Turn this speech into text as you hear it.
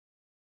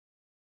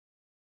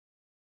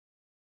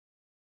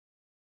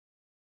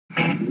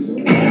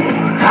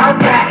How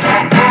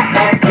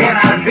bad can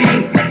I be?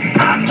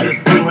 I'm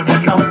just doing what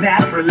comes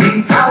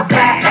naturally. How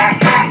bad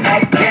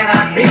can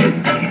I be?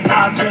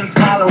 I'm just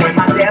following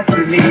my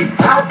destiny.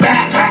 How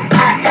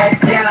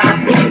bad can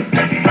I be?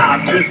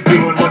 I'm just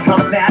doing what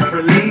comes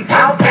naturally.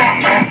 How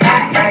bad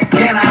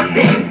can I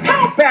be?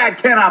 How bad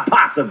can I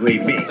possibly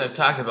be? Since I've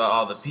talked about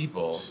all the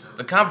people,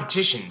 the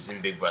competitions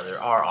in Big Brother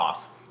are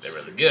awesome. They're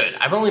really good.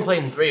 I've only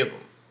played in 3 of them.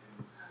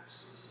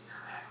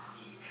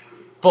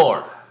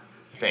 4,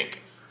 I think.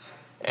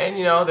 And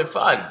you know, they're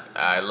fun.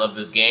 I love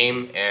this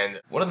game,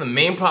 and one of the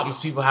main problems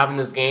people have in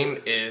this game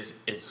is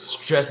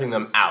stressing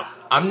them out.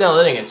 I'm not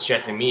letting it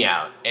stressing me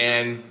out,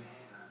 and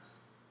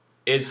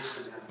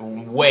it's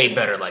way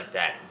better like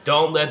that.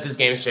 Don't let this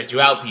game stress you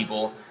out,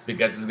 people,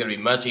 because it's gonna be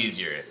much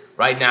easier.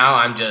 Right now,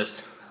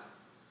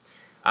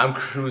 I'm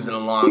cruising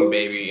along,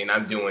 baby, and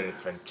I'm doing a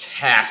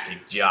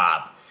fantastic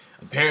job.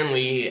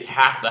 Apparently,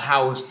 half the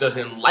house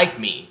doesn't like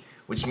me,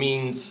 which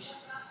means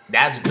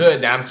that's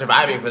good that I'm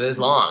surviving for this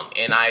long,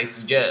 and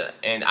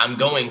I'm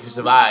going to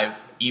survive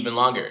even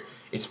longer.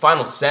 It's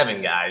Final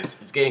 7, guys.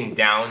 It's getting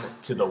down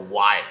to the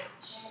wire.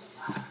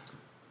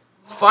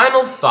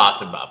 Final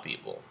thoughts about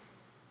people.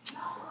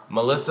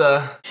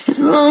 Melissa, as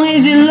long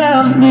as you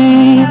love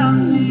me,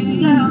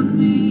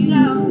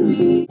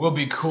 will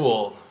be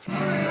cool.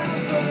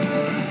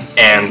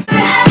 And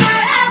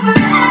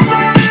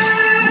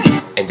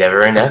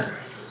ever and ever.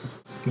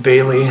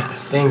 Bailey,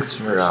 thanks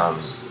for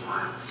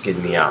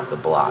getting me out the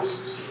block.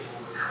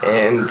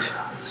 And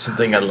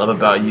something I love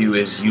about you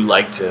is you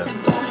like to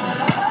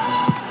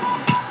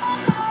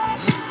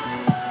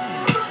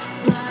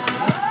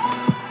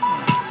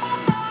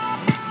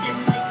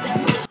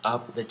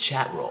up the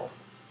chat roll.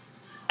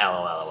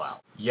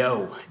 LOL.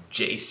 Yo,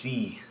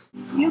 JC.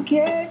 you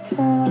can't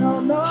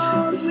count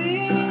on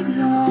me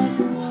like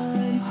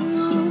 1,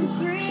 2,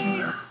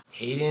 3.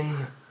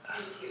 Hayden,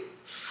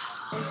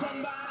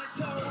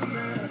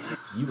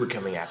 you were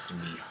coming after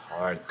me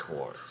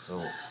hardcore,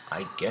 so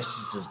I guess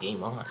this is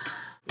game on.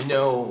 You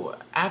know,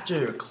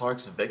 after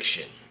Clark's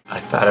eviction, I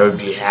thought I would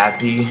be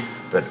happy,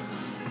 but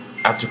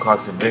after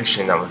Clark's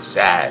eviction, I was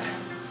sad.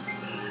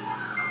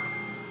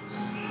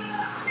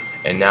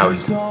 And now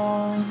he's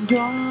Gone,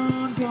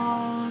 gone,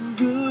 gone,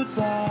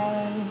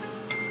 goodbye.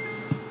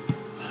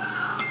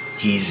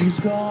 He's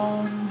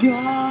gone,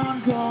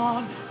 gone,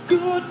 gone,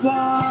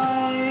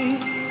 goodbye.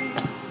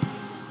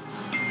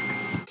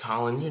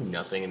 Colin, you're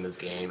nothing in this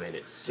game, and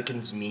it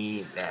sickens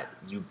me that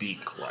you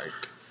beat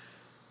Clark,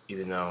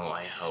 even though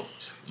I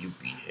hoped you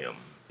beat him.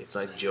 It's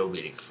like Joe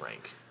beating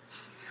Frank.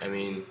 I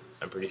mean,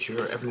 I'm pretty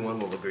sure everyone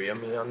will agree on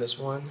me on this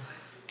one.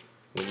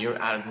 When you're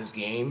out of this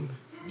game,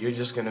 you're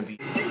just gonna be...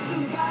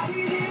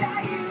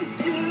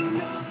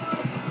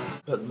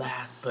 But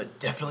last, but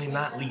definitely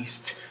not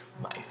least,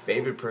 my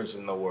favorite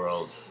person in the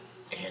world,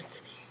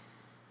 Anthony.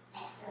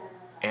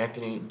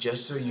 Anthony,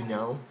 just so you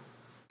know,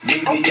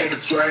 Meet me in the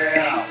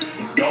trail,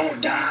 it's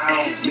going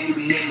down. Meet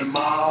me in the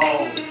mall,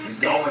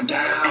 it's going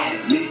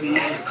down. Meet me in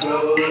the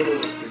club,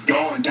 it's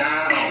going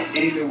down.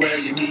 Anywhere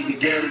you need me,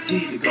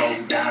 guaranteed to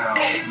go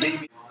down. Meet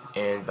me.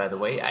 And by the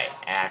way, I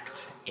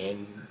act,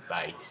 and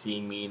by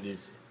seeing me in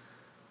this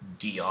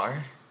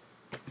DR,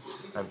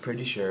 I'm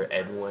pretty sure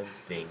everyone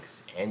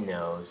thinks and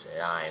knows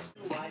that I'm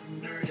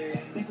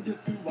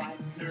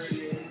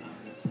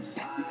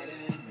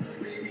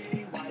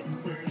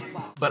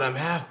but I'm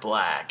half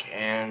black,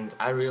 and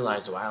I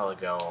realized a while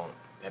ago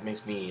that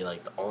makes me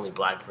like the only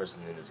black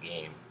person in this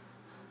game.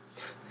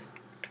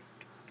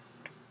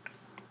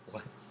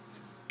 What?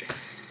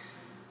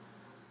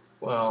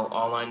 Well,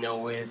 all I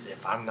know is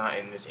if I'm not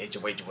in this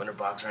HOH winner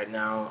box right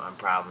now, I'm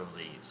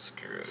probably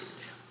screwed.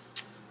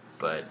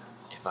 But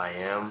if I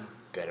am,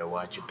 better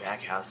watch your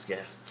back house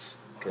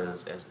guests,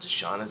 because as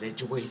Deshaun is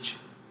HOH,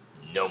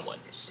 no one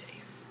is safe.